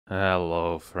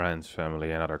Hello friends,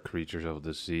 family and other creatures of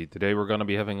the sea. Today we're going to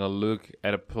be having a look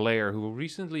at a player who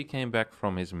recently came back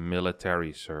from his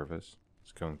military service.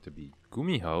 It's going to be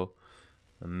Gumiho,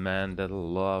 a man that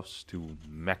loves to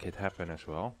make it happen as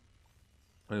well.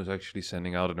 He was actually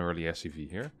sending out an early SCV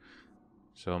here.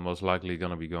 So I'm most likely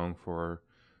going to be going for...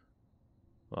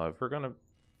 Well, if we're going to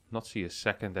not see a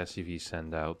second SCV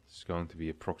send out, it's going to be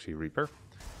a Proxy Reaper.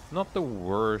 Not the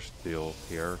worst build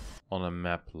here on a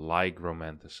map like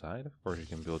Romanticide. Of course, you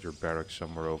can build your barracks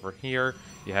somewhere over here.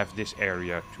 You have this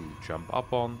area to jump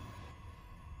up on.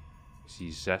 You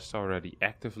see Zest already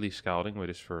actively scouting with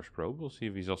his first probe. We'll see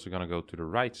if he's also going to go to the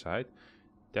right side.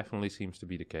 Definitely seems to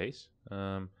be the case.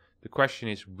 The question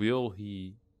is, will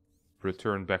he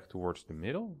return back towards the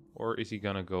middle? Or is he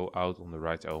going to go out on the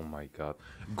right? Oh my god.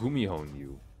 Gumiho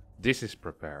knew. This is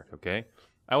prepared, okay?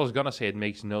 I was gonna say it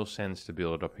makes no sense to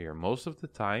build it up here. Most of the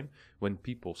time, when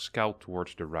people scout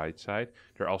towards the right side,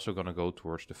 they're also gonna go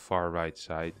towards the far right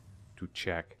side to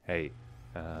check, hey,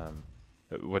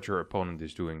 what your opponent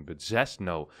is doing. But Zest,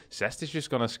 no. Zest is just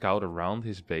gonna scout around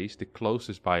his base, the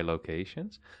closest by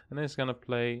locations, and then it's gonna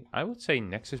play, I would say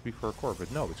Nexus before core,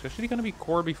 but no, it's actually gonna be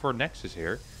core before Nexus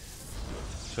here.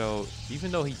 So,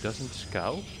 even though he doesn't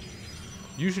scout,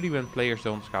 usually when players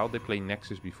don't scout, they play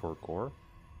Nexus before core.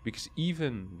 Because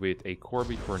even with a core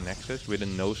before Nexus, with a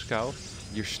no scout,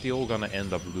 you're still gonna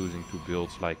end up losing to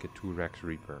builds like a 2-Rex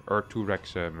Reaper, or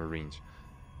 2-Rex Marines.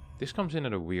 This comes in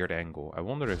at a weird angle. I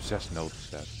wonder if Zest noticed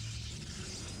that.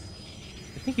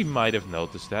 I think he might have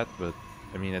noticed that, but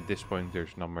I mean at this point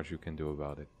there's not much you can do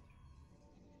about it.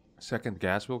 Second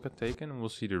gas will get taken, and we'll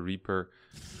see the Reaper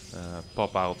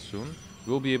pop out soon.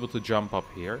 We'll be able to jump up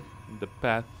here. The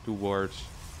path towards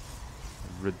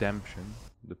redemption,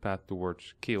 the path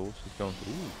towards kills is going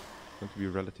to be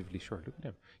relatively short. Look at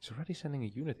him. He's already sending a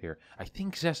unit here. I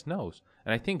think Zest knows.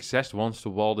 And I think Zest wants to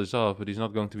wall this off, but he's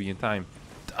not going to be in time.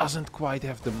 Doesn't quite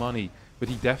have the money, but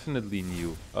he definitely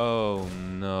knew. Oh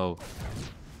no.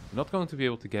 Not going to be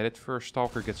able to get it. First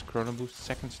Stalker gets Chrono Boost.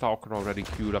 Second Stalker already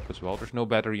queued up as well. There's no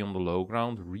battery on the low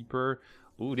ground. Reaper.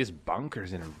 Ooh, this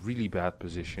bunker's in a really bad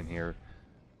position here.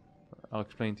 I'll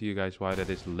explain to you guys why that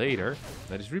is later.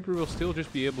 That his Reaper will still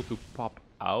just be able to pop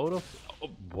out of... Oh,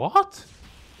 what?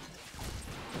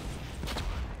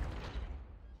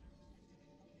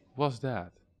 Was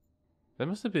that? That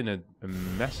must have been a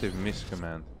massive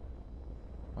miscommand.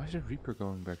 Why is the Reaper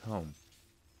going back home?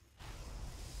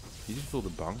 He just built a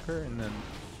bunker and then...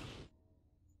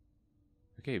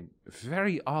 Okay,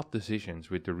 very odd decisions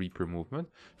with the Reaper movement.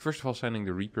 First of all, sending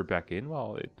the Reaper back in.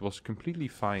 Well, it was completely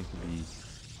fine to be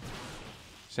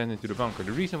sent into the bunker.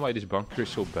 The reason why this bunker is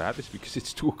so bad is because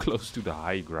it's too close to the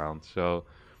high ground. So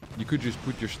you could just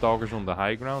put your Stalkers on the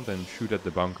high ground and shoot at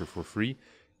the bunker for free.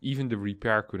 Even the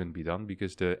repair couldn't be done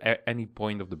because any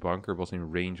point of the bunker was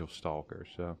in range of Stalkers.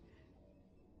 So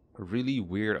a really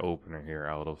weird opener here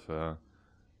out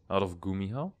of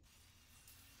Gumiho.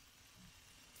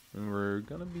 And we're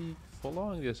gonna be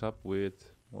following this up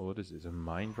with, well, what is this, a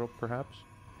mine drop perhaps?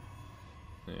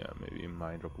 Yeah, maybe a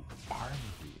mine drop.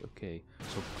 Armory, okay.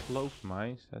 So closed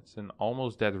mines, that's an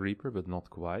almost dead Reaper, but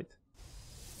not quite.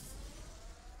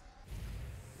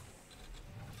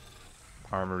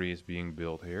 Armory is being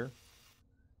built here.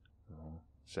 Oh,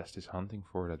 Zest is hunting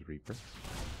for that Reaper.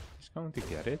 He's going to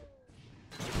get it.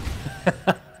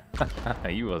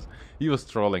 he was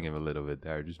trolling him a little bit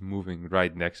there, just moving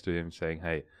right next to him, saying,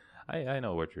 "Hey, I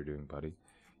know what you're doing, buddy.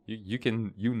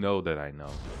 You know that I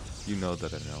know. You know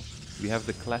that I know." We have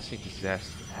the classic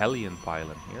Zest Hellion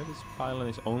pylon here. This pylon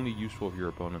is only useful if your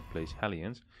opponent plays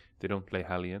Hellions. If they don't play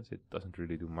Hellions, it doesn't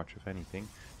really do much of anything.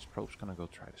 This probe's gonna go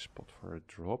try to spot for a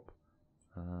drop.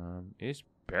 Is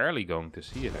barely going to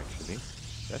see it actually.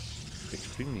 That's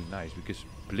extremely nice because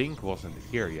Blink wasn't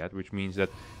here yet, which means that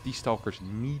these Stalkers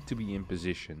need to be in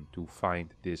position to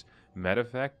find this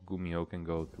medevac. Gumiho can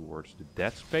go towards the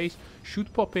dead space.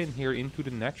 Should pop in here into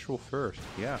the natural first.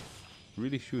 Yeah,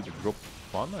 really should. Drop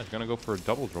one. It's gonna go for a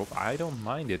double drop. I don't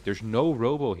mind it. There's no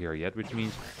robo here yet, which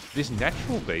means this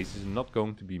natural base is not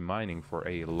going to be mining for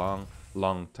a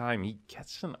long time. He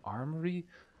gets an armory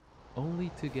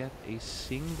only to get a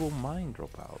single mine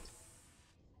drop out.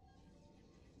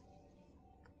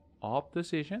 Odd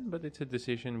decision, but it's a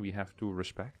decision we have to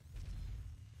respect.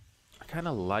 I kind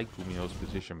of like Gumiho's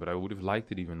position, but I would have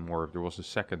liked it even more if there was a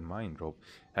second mine drop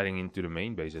heading into the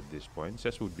main base at this point.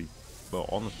 Zest would be, well,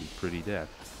 honestly, pretty dead.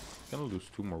 Gonna lose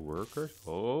 2 more workers.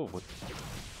 Oh, what?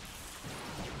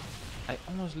 I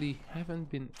honestly haven't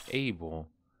been able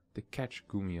to catch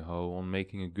Gumiho on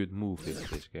making a good move in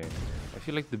this game. I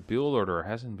feel like the build order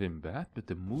hasn't been bad, but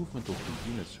the movement of the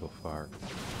units so far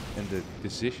and the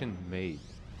decision made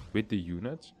with the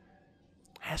units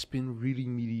has been really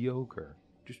mediocre.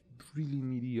 Just really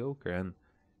mediocre. And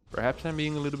perhaps I'm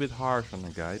being a little bit harsh on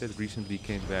a guy that recently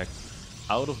came back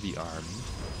out of the army.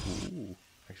 Ooh,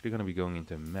 actually gonna be going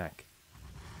into mech.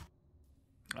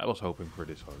 I was hoping for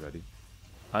this already.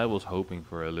 I was hoping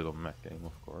for a little mech game,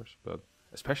 of course, but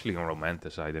especially on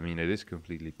Romanticide, I mean, it is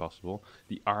completely possible.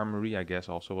 The armory, I guess,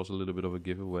 also was a little bit of a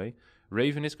giveaway.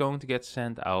 Raven is going to get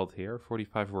sent out here.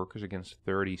 45 workers against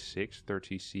 36.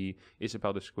 30C is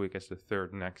about as quick as the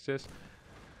third Nexus.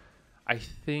 I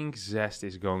think Zest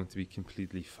is going to be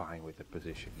completely fine with the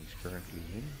position he's currently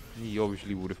in. He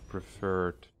obviously would have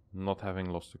preferred not having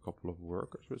lost a couple of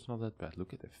workers, but it's not that bad.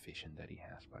 Look at the vision that he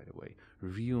has, by the way.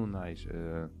 Real nice,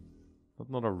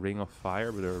 not a ring of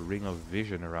fire, but a ring of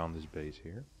vision around this base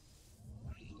here.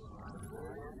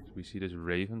 So we see this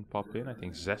Raven pop in. I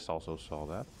think Zest also saw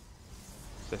that.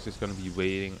 Zest is going to be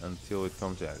waiting until it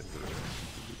comes out.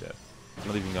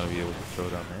 Not even going to be able to throw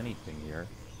down anything here.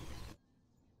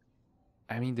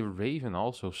 I mean, the Raven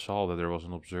also saw that there was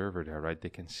an observer there, right? They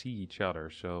can see each other.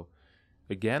 So,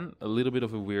 again, a little bit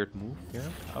of a weird move here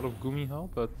out of Gumiho,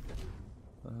 but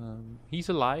he's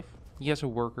alive. He has a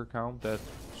worker count that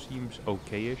seems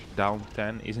okay-ish. Down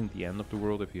 10 isn't the end of the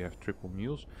world if you have triple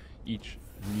mules. Each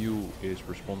mule is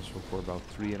responsible for about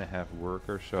 3.5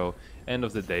 workers. So, end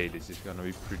of the day, this is going to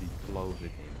be pretty close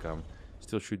in income.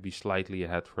 Still should be slightly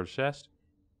ahead for Zest.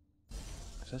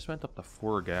 Zest went up to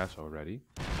 4 gas already.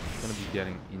 Going to be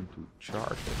getting into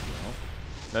charge as well.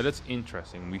 Now that's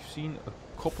interesting. We've seen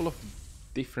a couple of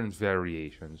different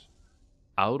variations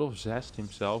out of Zest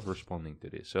himself responding to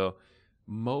this. So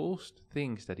most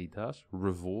things that he does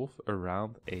revolve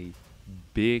around a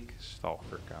big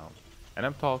stalker count. And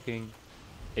I'm talking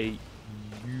a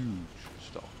huge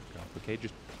stalker count. Okay,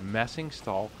 just massing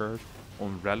stalkers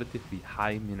on relatively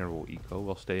high mineral eco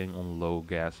while staying on low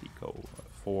gas eco.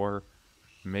 4,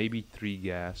 maybe 3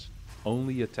 gas.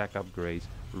 Only attack upgrades,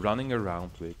 running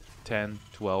around with 10,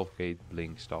 12 gate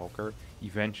blink stalker,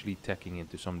 eventually teching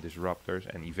into some disruptors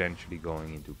and eventually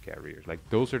going into carriers. Like,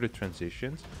 those are the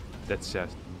transitions that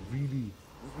Zest really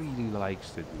likes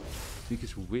to do,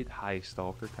 because with high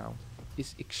stalker count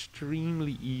it's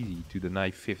extremely easy to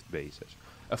deny 5th bases.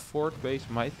 A 4th base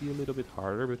might be a little bit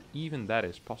harder, but even that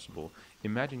is possible.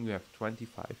 Imagine you have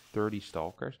 25, 30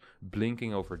 stalkers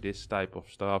blinking over this type of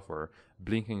stuff or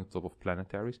blinking on top of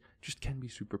planetaries. Just can be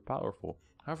super powerful.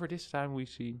 However, this time we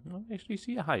actually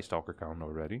see a high stalker count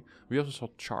already. We also saw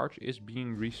charge is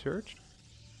being researched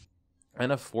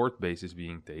and a 4th base is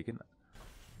being taken.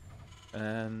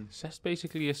 And Zest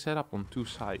basically is set up on 2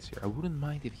 sides here. I wouldn't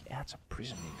mind if he adds a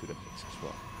prism into the mix as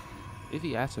well. If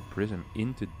he adds a prism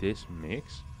into this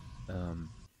mix,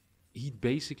 he'd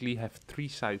basically have 3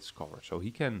 sides covered. So he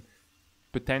can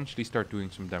potentially start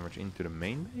doing some damage into the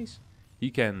main base. He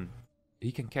can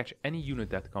catch any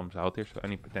unit that comes out there. So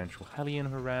any potential Hellion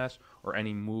harass or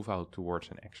any move out towards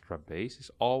an extra base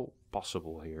is all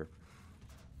possible here.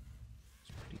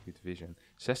 It's pretty good vision.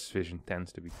 Zest's vision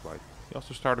tends to be quite. He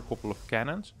also started a couple of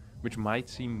cannons, which might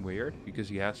seem weird because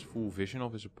he has full vision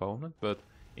of his opponent, but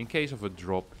in case of a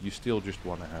drop, you still just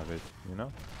want to have it, you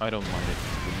know? I don't mind it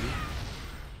completely.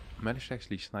 Managed to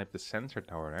actually snipe the sensor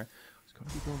tower there. It's going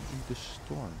to be going into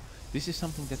Storm. This is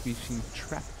something that we've seen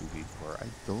Trap do before. I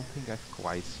don't think I've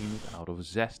quite seen it out of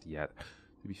Zest yet.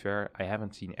 To be fair, I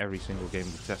haven't seen every single game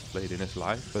that Zest played in his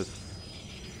life, but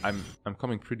I'm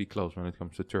coming pretty close when it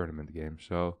comes to tournament games.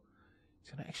 So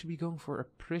he's going to actually be going for a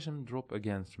Prism drop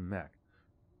against Mech.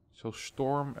 So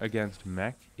Storm against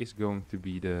Mech is going to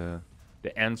be the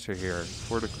answer here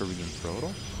for the Korean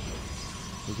Protoss.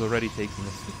 He's already taking a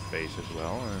 5th base as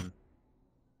well, and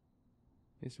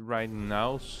is right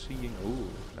now seeing. Ooh,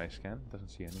 nice scan. Doesn't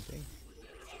see anything.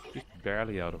 Just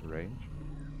barely out of range.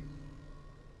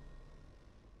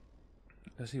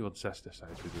 Let's see what Zest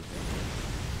decides to do.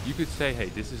 You could say, hey,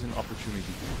 this is an opportunity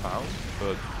to pound,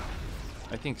 but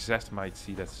I think Zest might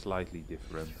see that slightly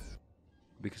different,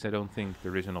 because I don't think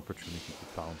there is an opportunity to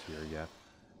pound here yet.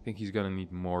 I think he's gonna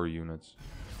need more units.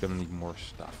 He's gonna need more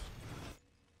stuff.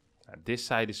 This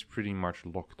side is pretty much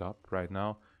locked up right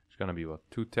now. There's gonna be, what,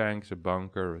 2 tanks, a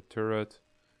bunker, a turret.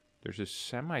 There's a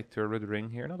semi-turret ring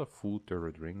here. Not a full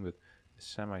turret ring, but a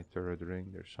semi-turret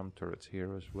ring. There's some turrets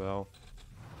here as well.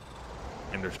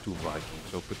 And there's 2 Vikings.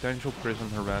 So potential Prism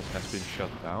harass has been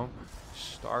shut down.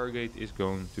 Stargate is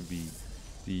going to be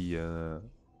the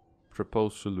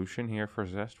proposed solution here for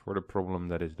Zest for the problem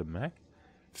that is the mech.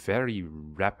 Very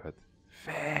rapid,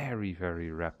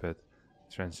 very rapid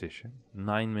transition.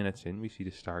 9 minutes in, we see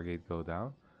the Stargate go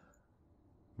down.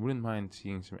 Wouldn't mind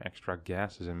seeing some extra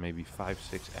gases and maybe 5,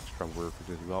 6 extra workers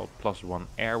as well. +1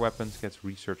 air weapons gets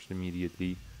researched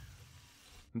immediately.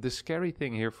 The scary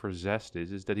thing here for Zest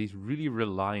is that he's really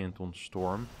reliant on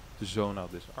Storm to zone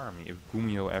out this army if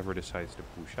Gumiho ever decides to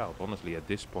push out. Honestly, at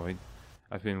this point,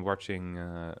 I've been watching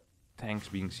tanks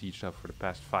being sieged up for the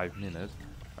past 5 minutes.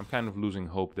 I'm kind of losing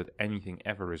hope that anything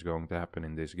ever is going to happen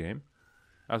in this game.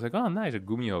 I was like, oh nice, a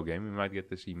Gumiho game. We might get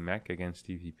to see mech against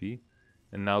TVP.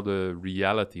 And now the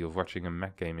reality of watching a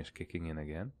mech game is kicking in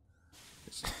again.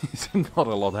 It's not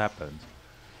a lot happens.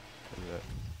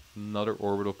 Another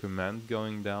orbital command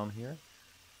going down here.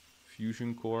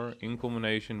 Fusion core in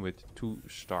combination with 2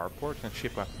 starports and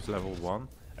ship weapons level 1.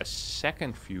 A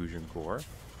second fusion core.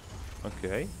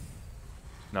 Okay.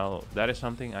 Now that is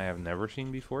something I have never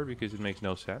seen before because it makes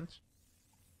no sense.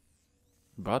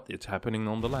 But it's happening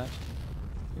nonetheless.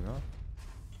 You know?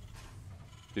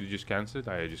 Did he just cancel it?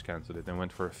 I just canceled it and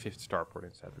went for a 5th starport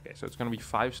instead. Okay, so it's going to be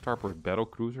 5 starport battle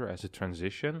cruiser as a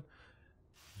transition.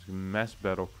 Mass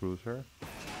battle cruiser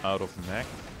out of mech.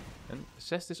 And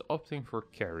Zest is opting for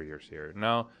carriers here.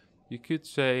 Now, you could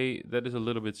say that is a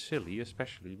little bit silly,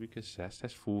 especially because Zest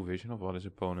has full vision of what his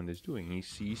opponent is doing. He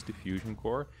sees the fusion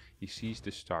core, he sees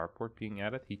the starport being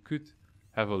added. He could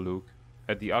have a look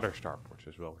at the other starports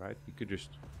as well, right? He could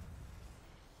just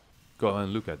go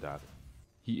and look at that.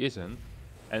 He isn't,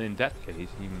 and in that case,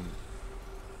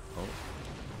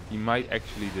 he might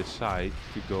actually decide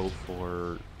to go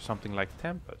for something like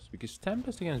Tempest, because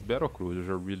Tempest against battle cruisers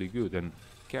are really good, and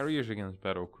carriers against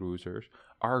battle cruisers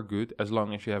are good as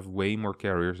long as you have way more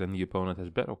carriers than the opponent has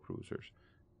battle cruisers.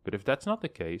 But if that's not the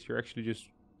case, you're actually just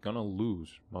gonna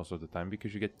lose most of the time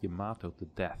because you get Yamato to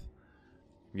death.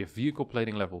 We have vehicle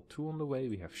plating level 2 on the way,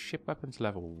 we have ship weapons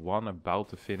level 1 about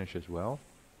to finish as well.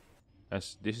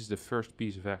 As this is the first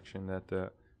piece of action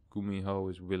that Gumiho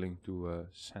is willing to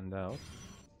send out.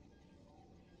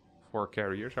 4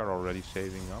 carriers are already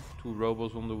saving up. 2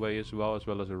 robos on the way as well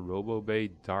as a robo bay,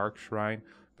 dark shrine,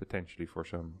 potentially for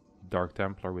some dark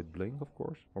templar with blink, of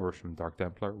course, or some dark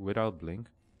templar without blink.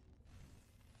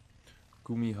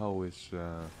 Gumiho is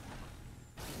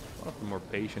one of the more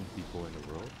patient people in the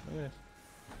world. Yes.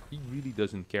 He really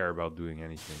doesn't care about doing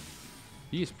anything.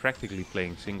 He is practically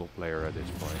playing single player at this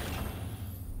point.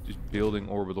 Just building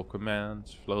orbital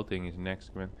commands, floating his next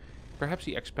command. Perhaps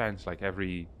he expands like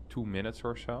every 2 minutes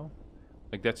or so.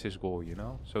 Like that's his goal, you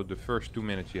know? So the first 2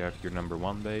 minutes you have your number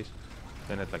 1 base.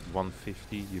 Then at like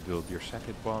 150 you build your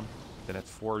second one. Then at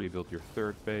 4 you build your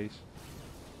 3rd base.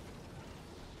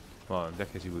 Well, in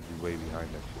that case he would be way behind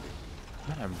actually.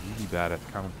 Man, I'm really bad at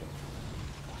counting.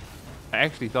 I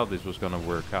actually thought this was gonna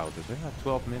work out. Is it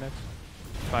 12 minutes?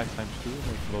 5 times 2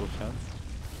 makes a lot of sense.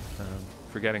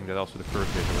 Forgetting that also the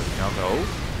first base already counted.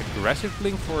 Oh, aggressive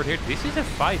blink forward here. This is a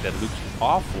fight that looks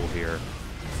awful here.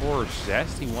 For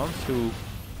Zest, he wants to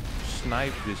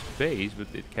snipe this base, but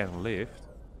it can lift.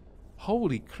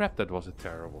 Holy crap, that was a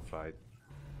terrible fight.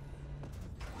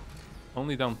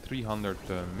 Only down 300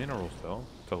 minerals though,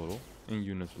 total, in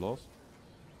units lost.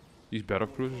 These battle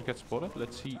cruisers get spotted.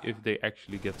 Let's see if they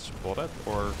actually get spotted,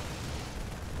 or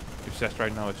if Zest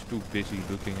right now is too busy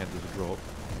looking at this drop.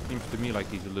 Seems to me like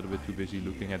he's a little bit too busy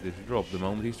looking at this drop. The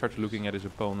moment he starts looking at his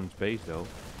opponent's base though,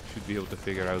 should be able to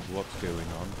figure out what's going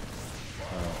on.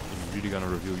 Is he really gonna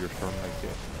reveal your storm like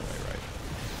this? No, right.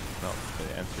 No,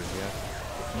 the answer is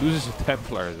yes. Loses a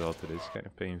Templar as well to this, kind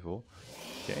of painful.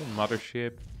 Okay,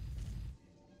 Mothership.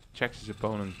 Checks his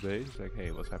opponent's base, like,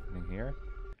 hey, what's happening here?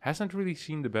 Hasn't really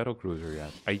seen the battle cruiser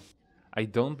yet. I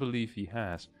don't believe he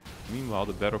has. Meanwhile,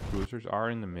 the battle cruisers are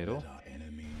in the middle.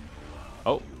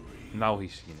 Oh, now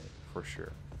he's seen it, for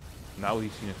sure. Now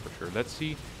he's seen it for sure. Let's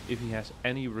see if he has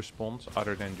any response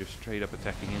other than just straight up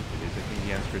attacking into this. I think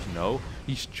the answer is no.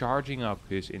 He's charging up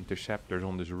his interceptors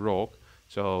on this rock,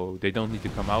 so they don't need to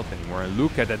come out anymore. And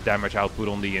look at that damage output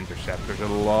on the interceptors. A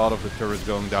lot of the turrets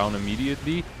going down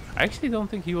immediately. I actually don't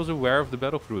think he was aware of the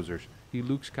battle cruisers. He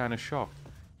looks kind of shocked.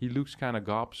 He looks kind of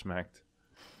gobsmacked.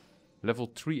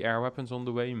 Level 3 air weapons on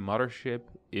the way. Mothership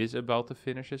is about to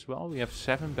finish as well. We have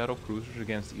 7 battle cruisers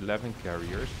against 11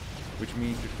 carriers, which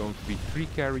means there's going to be 3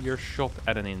 carriers shot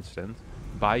at an instant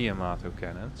by Yamato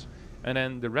cannons. And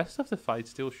then the rest of the fight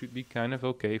still should be kind of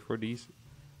okay for these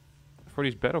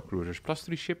battle cruisers. Plus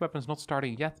 3 ship weapons not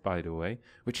starting yet, by the way,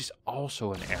 which is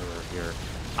also an error here.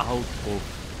 Out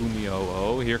of Gumiho.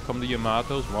 Oh, here come the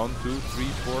Yamatos. 1, 2, 3,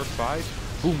 4,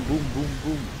 5. Boom, boom, boom,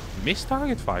 boom. Missed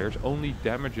target fires only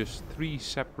damages 3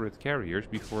 separate carriers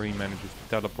before he manages to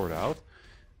teleport out.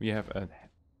 We have a...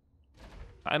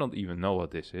 I don't even know what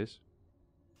this is.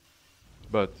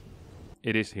 But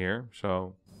it is here,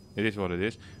 so It is what it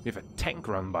is. We have a tank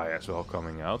run by as well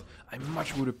coming out. I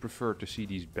much would have preferred to see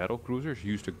these battle cruisers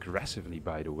used aggressively,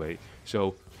 by the way.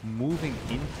 So moving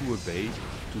into a base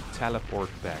to teleport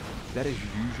back. That is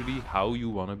usually how you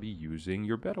want to be using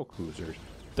your battle cruisers.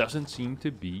 Doesn't seem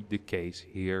to be the case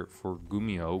here for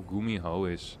Gumiho. Gumiho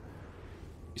is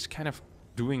kind of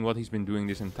doing what he's been doing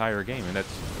this entire game, and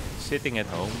that's sitting at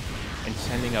home and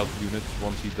sending out units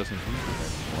once he doesn't need them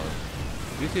anymore.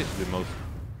 This is the most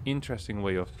interesting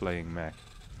way of playing mech,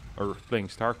 or playing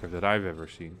StarCraft that I've ever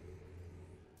seen.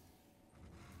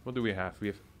 What do we have? We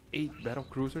have 8 battle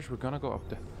cruisers. We're gonna go up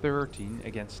to 13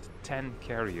 against 10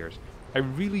 carriers. I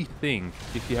really think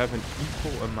if you have an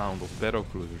equal amount of battle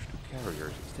cruisers to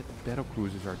carriers, it's that the battle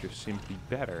cruisers are just simply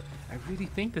better. I really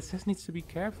think that Zest needs to be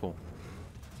careful.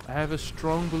 I have a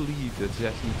strong belief that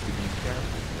Zest needs to be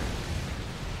careful here.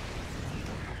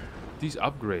 These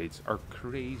upgrades are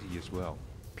crazy as well.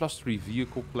 +3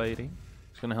 vehicle plating.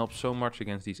 It's gonna help so much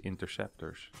against these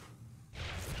interceptors.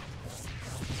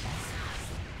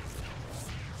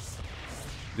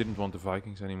 Didn't want the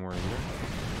Vikings anymore either.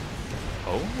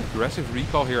 Oh, aggressive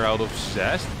recall here out of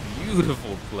Zest.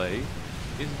 Beautiful play.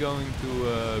 Is going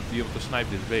to be able to snipe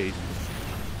this base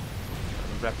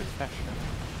in rapid fashion.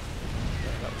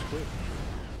 Yeah, that was quick.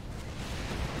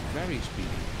 Very speedy.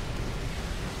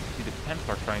 See the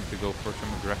Templar trying to go for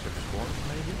some aggressive swarms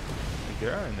maybe? Like they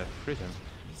are in that prison.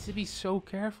 Needs to be so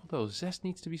careful though. Zest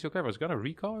needs to be so careful. It's gonna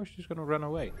recall or it's just gonna run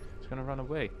away? It's gonna run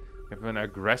away. We have an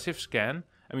aggressive scan.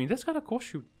 I mean, that's gonna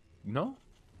cost you... No?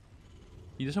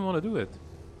 He doesn't want to do it.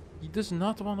 He does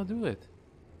not want to do it.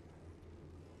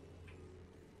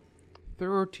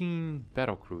 13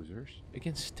 battle cruisers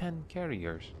against 10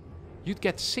 carriers. You'd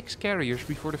get 6 carriers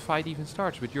before the fight even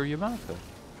starts with your Yamato.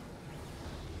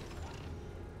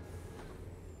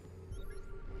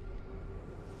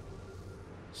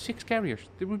 Six carriers.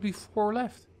 There would be 4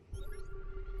 left.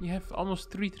 You have almost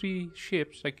 3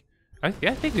 ships. Like, I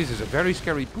think this is a very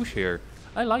scary push here.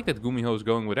 I like that Gumiho is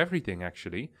going with everything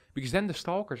actually, because then the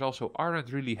Stalkers also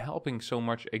aren't really helping so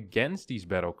much against these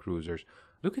battle cruisers.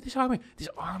 Look at this army. This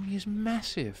army is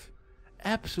massive.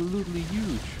 Absolutely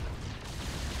huge.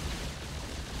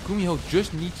 Gumiho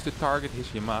just needs to target his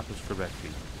Yamatos correctly.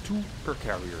 2 per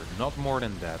carrier, not more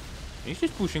than that. And he's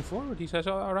just pushing forward. He says,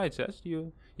 oh, alright, Zest,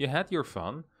 you had your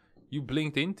fun. You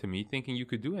blinked into me thinking you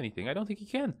could do anything. I don't think he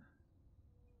can.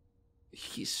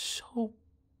 He's so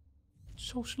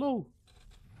slow.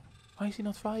 Why is he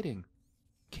not fighting?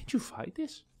 Can't you fight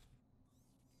this?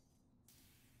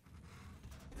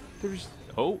 There is...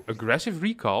 Oh, aggressive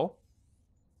recall.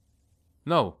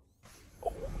 No.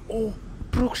 Oh,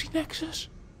 proxy nexus.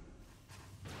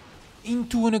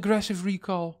 Into an aggressive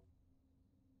recall.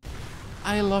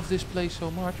 I love this play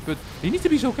so much, but he needs to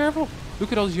be so careful.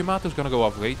 Look at all these Yamatos gonna go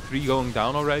off. Wait, 3 going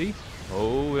down already.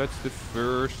 Oh, that's the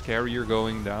first carrier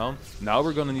going down. Now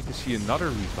we're gonna need to see another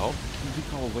recall.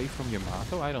 Recall away from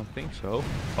Yamato? I don't think so.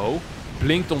 Oh,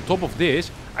 blinked on top of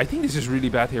this. I think this is really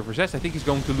bad here for Zest. I think he's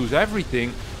going to lose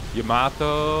everything.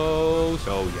 Yamato.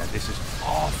 So yeah, this is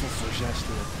awful for Zest.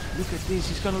 Look at this.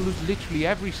 He's gonna lose literally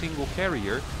every single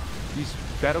carrier. These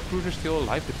battle cruisers still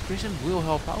alive. The prison will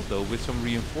help out though with some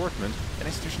reinforcements. And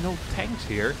as there's no tanks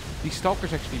here, these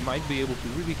Stalkers actually might be able to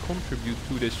really contribute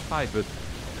to this fight. But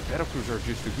the battle cruisers are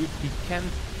just too good. He can't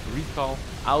recall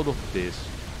out of this.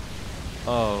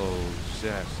 Oh,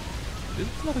 Zest. This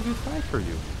is not a good fight for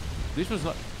you. This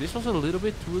was a little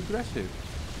bit too aggressive.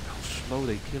 How slow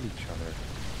they kill each other.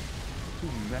 2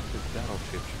 massive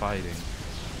battleships fighting.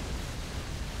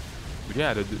 But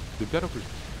yeah, the battle cruiser.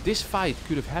 This fight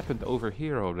could have happened over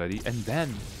here already, and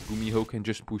then Gumiho can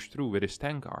just push through with his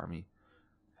tank army.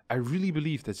 I really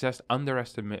believe that that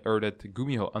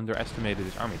Gumiho underestimated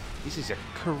his army. This is a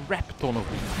crap ton of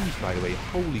defense, by the way.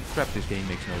 Holy crap, this game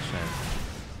makes no sense.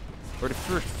 For the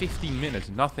first 15 minutes,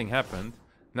 nothing happened.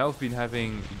 Now we've been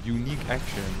having unique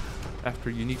action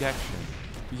after unique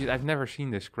action. I've never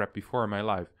seen this crap before in my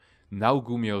life. Now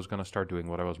Gumiho is gonna start doing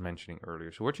what I was mentioning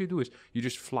earlier. So what you do is you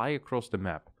just fly across the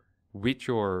map with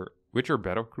your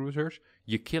battle cruisers,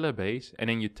 you kill a base, and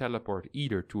then you teleport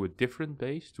either to a different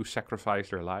base to sacrifice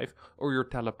their life, or you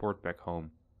teleport back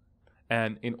home.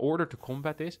 And in order to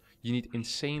combat this, you need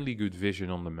insanely good vision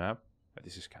on the map.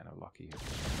 This is kind of lucky here.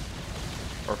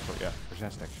 Or for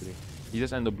Zest actually. He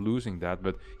does end up losing that,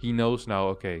 but he knows now,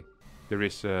 okay, there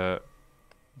is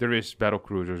battle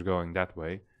cruisers going that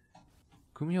way.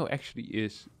 Gumiho actually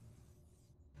is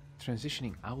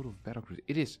transitioning out of battle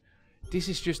cruisers. This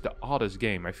is just the oddest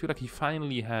game. I feel like he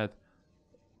finally had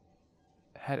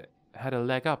a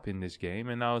leg up in this game,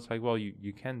 and now it's like, well,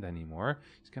 you can't anymore.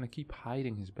 He's gonna keep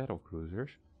hiding his battle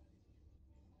cruisers.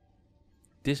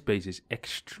 This base is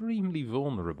extremely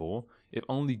vulnerable. If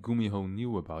only Gumiho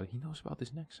knew about it. He knows about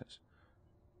this Nexus.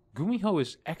 Gumiho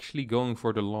is actually going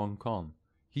for the long con.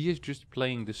 He is just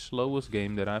playing the slowest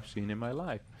game that I've seen in my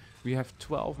life. We have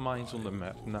 12 mines on the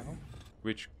map now,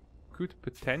 which could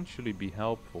potentially be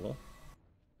helpful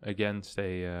against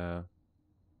a...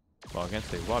 well,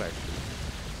 against a what actually?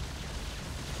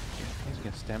 I guess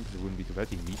against Tempest it wouldn't be too bad.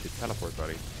 You need to teleport,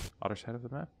 buddy. Other side of the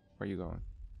map? Where are you going?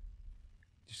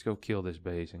 Just go kill this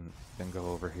base and then go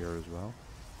over here as well.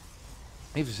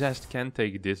 If Zest can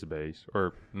take this base,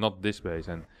 or not this base,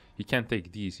 and he can't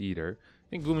take these either, I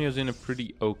think Gumiho's in a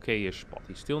pretty okay-ish spot.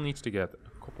 He still needs to get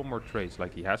a couple more trades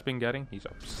like he has been getting. He's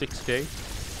up 6k.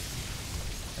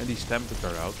 And these Tempests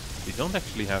are out. They don't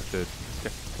actually have the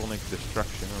tectonic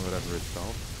destruction or whatever it's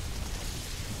called.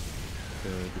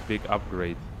 The big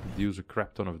upgrade deals a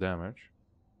crap ton of damage.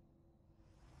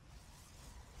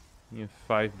 You have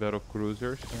 5 battle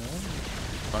cruisers.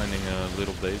 Finding a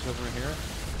little base over here.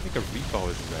 I think a recall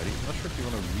is ready. I'm not sure if you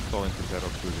want to recall into battle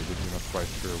cruisers, if you're not quite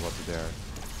sure what's there.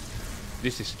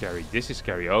 This is scary. This is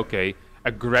scary. Okay.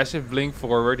 Aggressive blink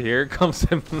forward. Here comes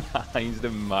the mines.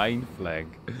 The mine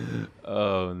flank.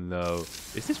 Oh no.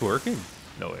 Is this working?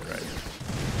 No way, right?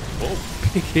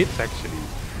 Oh, big hits actually.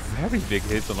 Very big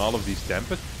hits on all of these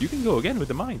Tempests. You can go again with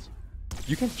the mines.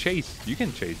 You can chase. You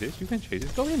can chase this. You can chase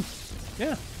this. Go in.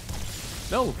 Yeah.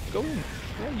 No, go in.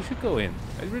 Yeah, you should go in.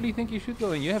 I really think you should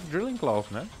go in. You have drilling claws,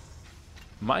 man.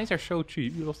 Mines are so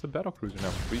cheap. You lost the battle cruiser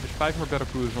now. There's 5 more battle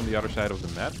cruisers on the other side of the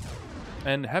map.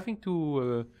 And having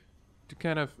to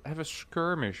kind of have a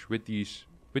skirmish with these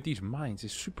mines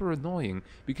is super annoying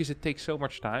because it takes so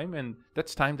much time, and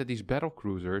that's time that these battle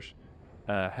cruisers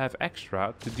have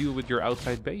extra to deal with your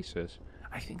outside bases.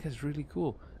 I think that's really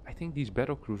cool. I think these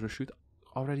battle cruisers should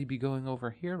already be going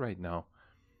over here right now.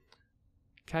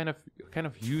 Kind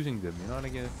of using them, you know,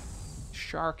 like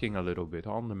sharking a little bit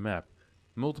on the map.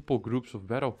 Multiple groups of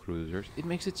battle cruisers. It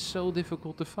makes it so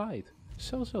difficult to fight.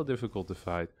 So difficult to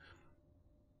fight.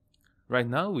 Right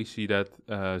now we see that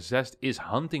Zest is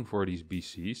hunting for these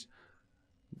BCs.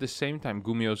 At the same time,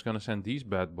 Gumiho is going to send these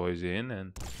bad boys in,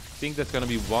 and I think that's going to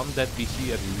be one dead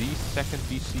BC at least. Second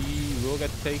BC will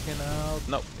get taken out.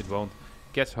 No, it won't.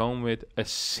 Gets home with a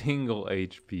single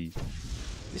HP.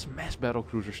 This mass battle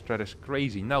cruiser strat is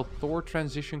crazy. Now Thor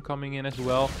transition coming in as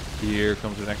well. Here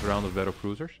comes the next round of battle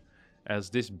cruisers. As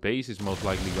this base is most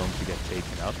likely going to get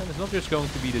taken out. And it's not just going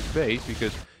to be this base,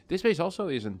 because this base also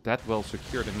isn't that well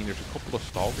secured. I mean, there's a couple of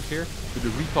stalkers here, but the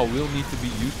recall will need to be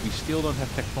used. We still don't have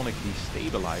tectonic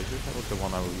destabilizers. That was the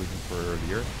one I was looking for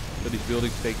earlier. But these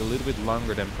buildings take a little bit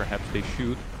longer than perhaps they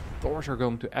should. Thors are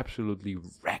going to absolutely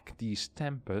wreck these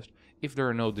Tempests if there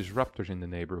are no disruptors in the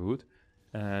neighborhood.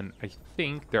 And I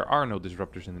think there are no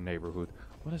disruptors in the neighborhood.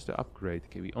 What is the upgrade?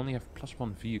 Okay, we only have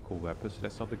 +1 vehicle weapons.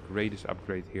 That's not the greatest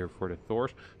upgrade here for the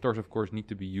Thors. Thors, of course, need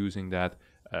to be using that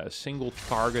single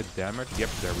target damage. Yep,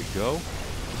 there we go.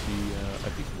 See,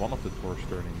 at least one of the Thors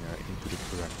turning into the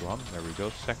correct one. There we go.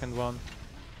 Second one.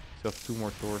 Still have 2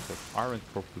 more Thors that aren't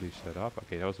properly set up.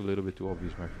 Okay, that was a little bit too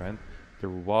obvious, my friend. There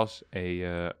was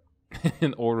a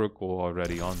an oracle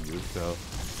already on you, so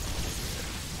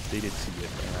they did see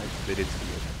it, alright? They did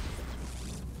see it.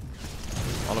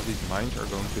 All of these mines are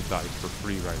going to die for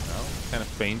free right now. It's kind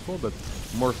of painful, but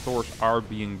more Thors are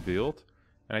being built.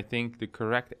 And I think the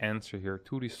correct answer here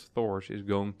to these Thors is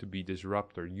going to be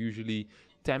Disruptor. Usually,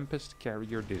 Tempest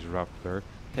Carrier Disruptor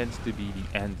tends to be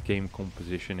the end game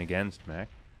composition against mech.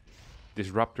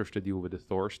 Disruptors to deal with the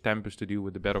Thors, Tempest to deal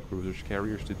with the battle cruisers,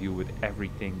 Carriers to deal with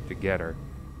everything together.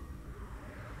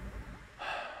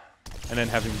 And then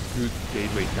having good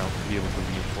gateway count to be able to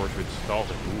reinforce with stalls.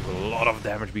 A lot of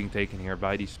damage being taken here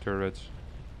by these turrets.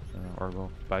 Or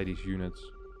well, by these units.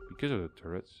 Because of the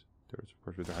turrets. Turrets, of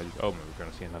course, with the high. Oh, we're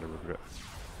gonna see another regret.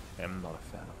 I'm not a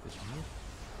fan of this move.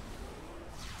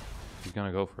 He's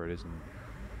gonna go for it, isn't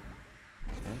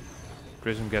he? Okay.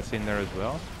 Prism gets in there as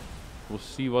well. We'll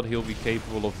see what he'll be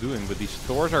capable of doing. But these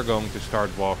Thors are going to start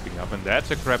walking up. And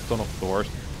that's a crap ton of Thors.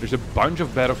 There's a bunch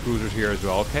of battle cruisers here as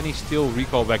well. Can he still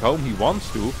recall back home? He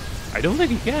wants to. I don't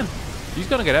think he can. He's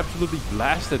gonna get absolutely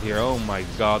blasted here. Oh my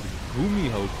god.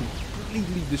 Gumiho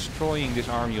completely destroying this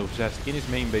army of Zest in his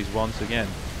main base once again.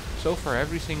 So far,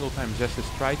 every single time Zest has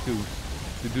tried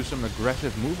to do some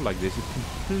aggressive move like this, it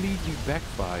completely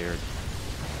backfired.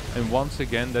 And once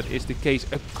again, that is the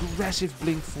case. Aggressive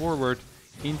blink forward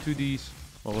into these...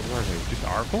 Well, what were they? Just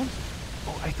Archons?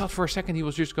 Oh, I thought for a second he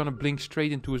was just gonna blink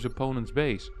straight into his opponent's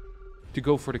base to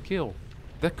go for the kill.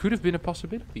 That could have been a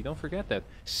possibility, don't forget that.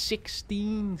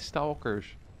 16 Stalkers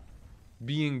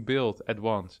being built at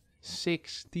once.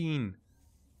 16.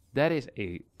 That is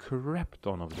a crap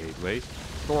ton of gateways.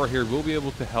 Thor here will be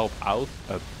able to help out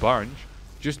a bunch.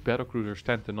 Just battlecruisers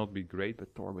tend to not be great,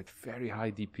 but Thor with very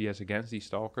high DPS against these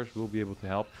stalkers will be able to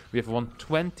help. We have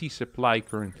 120 supply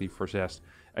currently for Zest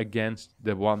against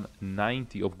the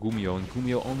 190 of Gumiho, and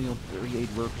Gumiho only on 38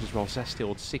 workers as well, Zest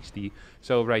still at 60.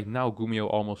 So right now Gumiho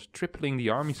almost tripling the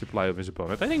army supply of his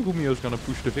opponent. I think Gumiho is going to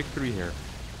push the victory here.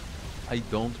 I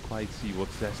don't quite see what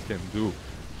Zest can do.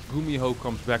 Gumiho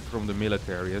comes back from the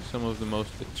military, has some of the most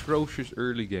atrocious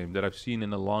early game that I've seen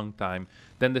in a long time,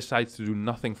 then decides to do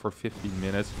nothing for 15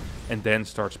 minutes, and then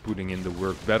starts putting in the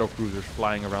work. Battlecruisers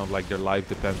flying around like their life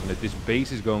depends on it. This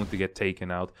base is going to get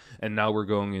taken out, and now we're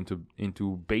going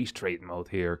into base trade mode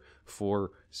here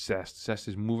for Zest. Zest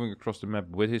is moving across the map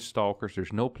with his stalkers.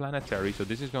 There's no planetary, so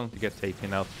this is going to get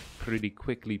taken out pretty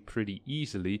quickly, pretty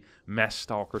easily. Mass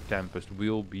Stalker Tempest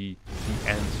will be the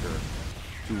answer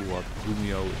to what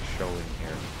Gumiho is showing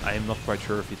here. I am not quite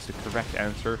sure if it's the correct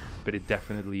answer, but it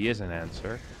definitely is an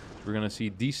answer. We're gonna see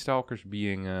these stalkers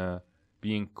being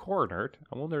cornered.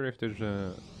 I wonder if there is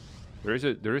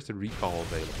the recall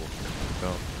available, so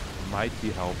it might be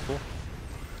helpful.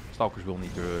 Stalkers will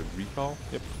need to recall.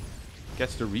 Yep,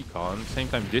 gets the recall, and at the same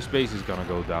time this base is gonna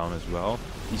go down as well.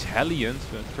 These Hellions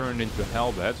turned into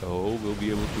Hellbats, so we'll be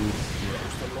able to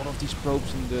roast a lot of these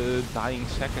probes in the dying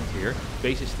seconds here.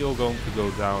 Base is still going to go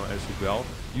down as well.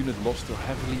 Unit loss still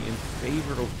heavily in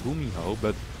favor of Gumiho,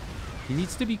 but he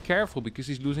needs to be careful because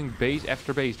he's losing base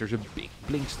after base. There's a big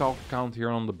blink stalker count here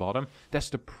on the bottom. That's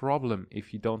the problem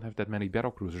if you don't have that many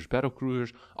battlecruisers.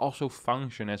 Battlecruisers also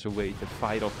function as a way to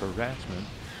fight off harassment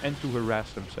and to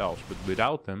harass themselves, but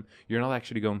without them you're not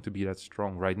actually going to be that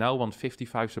strong. Right now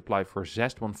 155 supply for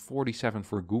Zest, 147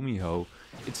 for Gumiho.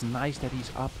 It's nice that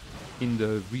he's up in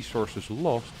the resources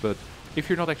lost, but if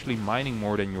you're not actually mining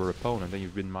more than your opponent, and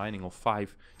you've been mining off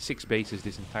 5, 6 bases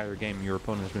this entire game, and your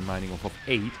opponent has been mining off of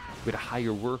 8 with a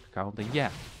higher work count, then yeah,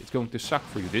 it's going to suck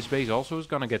for you. This base also is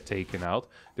going to get taken out.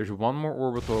 There's one more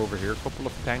orbital over here. A couple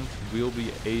of tanks will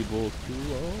be able to...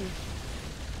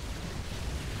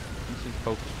 decent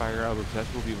focus fire out of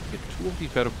Zest. Will be able to get 2 of these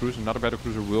battlecruisers. Another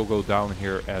battlecruiser will go down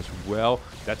here as well.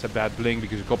 That's a bad blink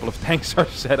because a couple of tanks are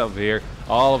set up here.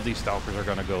 All of these stalkers are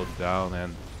going to go down,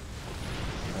 and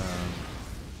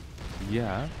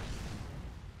yeah,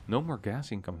 no more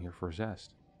gas income here for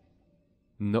Zest.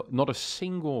 No, not a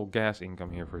single gas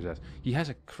income here for Zest. He has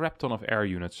a crap ton of air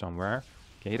units somewhere.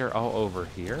 Okay, they're all over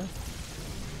here.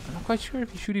 I'm not quite sure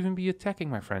if you should even be attacking,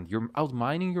 my friend. You're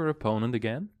outmining your opponent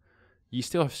again. You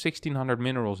still have 1600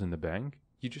 minerals in the bank.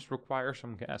 You just require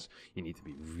some gas. You need to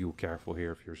be real careful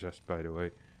here if you're Zest, by the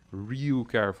way. Real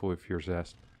careful if you're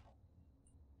Zest.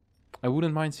 I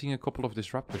wouldn't mind seeing a couple of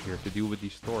disruptors here to deal with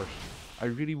these Thors. I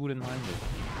really wouldn't mind it.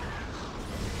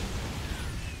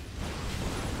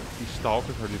 These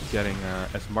stalkers are just getting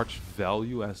as much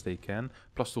value as they can.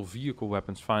 Plus the vehicle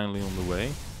weapons finally on the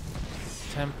way.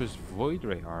 Tempest Void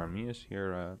Ray army is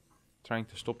here trying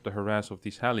to stop the harass of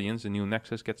these Hellions. A new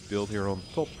nexus gets built here on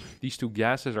top. These 2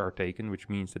 gases are taken, which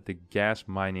means that the gas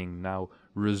mining now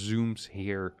resumes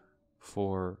here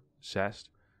for Zest.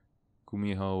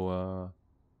 Gumiho...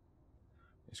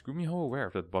 is Gumiho aware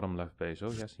of that bottom left base?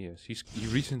 Oh yes, he is. He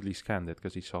recently scanned it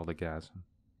because he saw the gas.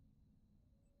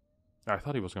 I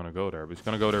thought he was going to go there, but he's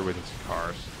going to go there with his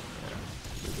cars. Yeah,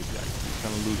 he's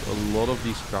going to lose a lot of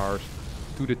these cars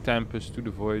to the Tempest, to the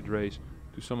Void Rays,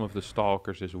 to some of the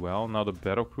Stalkers as well. Now the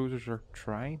battlecruisers are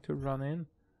trying to run in.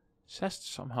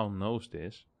 Zest somehow knows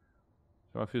this.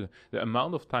 So I feel the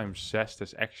amount of time Zest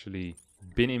has actually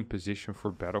been in position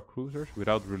for battlecruisers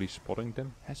without really spotting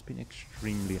them has been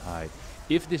extremely high.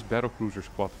 If this battlecruiser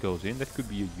squad goes in, that could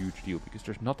be a huge deal because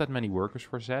there's not that many workers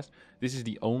for Zest. This is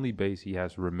the only base he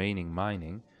has remaining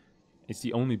mining. It's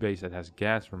the only base that has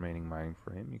gas remaining mining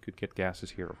for him. You could get gases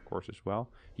here, of course, as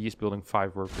well. He is building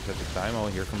 5 workers at a time. Oh,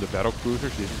 here come the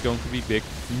battlecruisers. This is going to be big.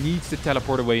 He needs to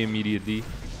teleport away immediately.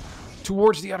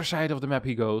 Towards the other side of the map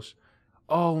he goes.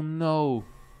 Oh no.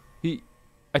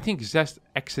 I think Zest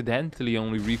accidentally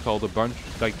only recalled a bunch,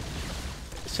 like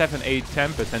 7, 8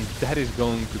 Tempest, and that is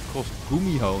going to cost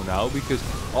Gumiho now, because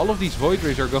all of these Void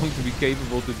Rays are going to be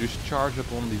capable to just charge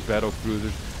up on these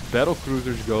battlecruisers.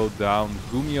 Battlecruisers go down.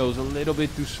 Gumiho's a little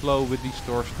bit too slow with these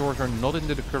Thors. Thors are not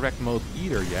into the correct mode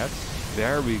either yet.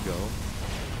 There we go.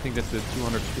 I think that's the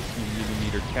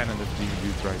 250mm cannon that's being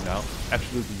used right now.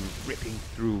 Absolutely ripping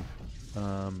through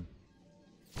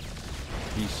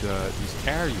these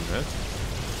air units.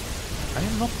 I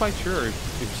am not quite sure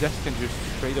if Zest can just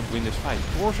straight up win this fight.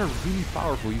 Thors are really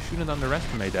powerful. You shouldn't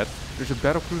underestimate that. There's a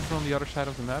battlecruiser on the other side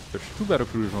of the map. There's 2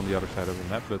 battlecruisers on the other side of the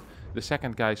map, but The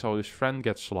second guy saw his friend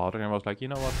get slaughtered and was like, you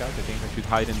know what, guys, I think I should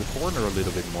hide in the corner a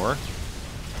little bit more.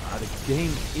 The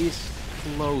game is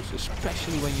close,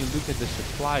 especially when you look at the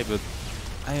supply, but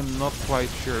I am not quite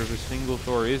sure if a single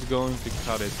Thor is going to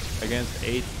cut it. Against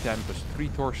 8 Tempest, 3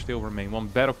 Thors still remain, 1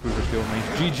 Battlecruiser still remains.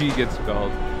 GG gets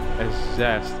called as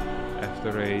Zest,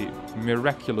 after a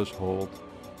miraculous hold,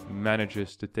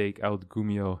 manages to take out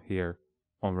Gumiho here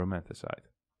on Romanticide.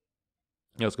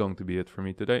 That's going to be it for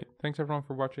me today. Thanks everyone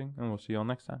for watching, and we'll see you all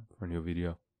next time for a new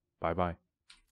video. Bye bye.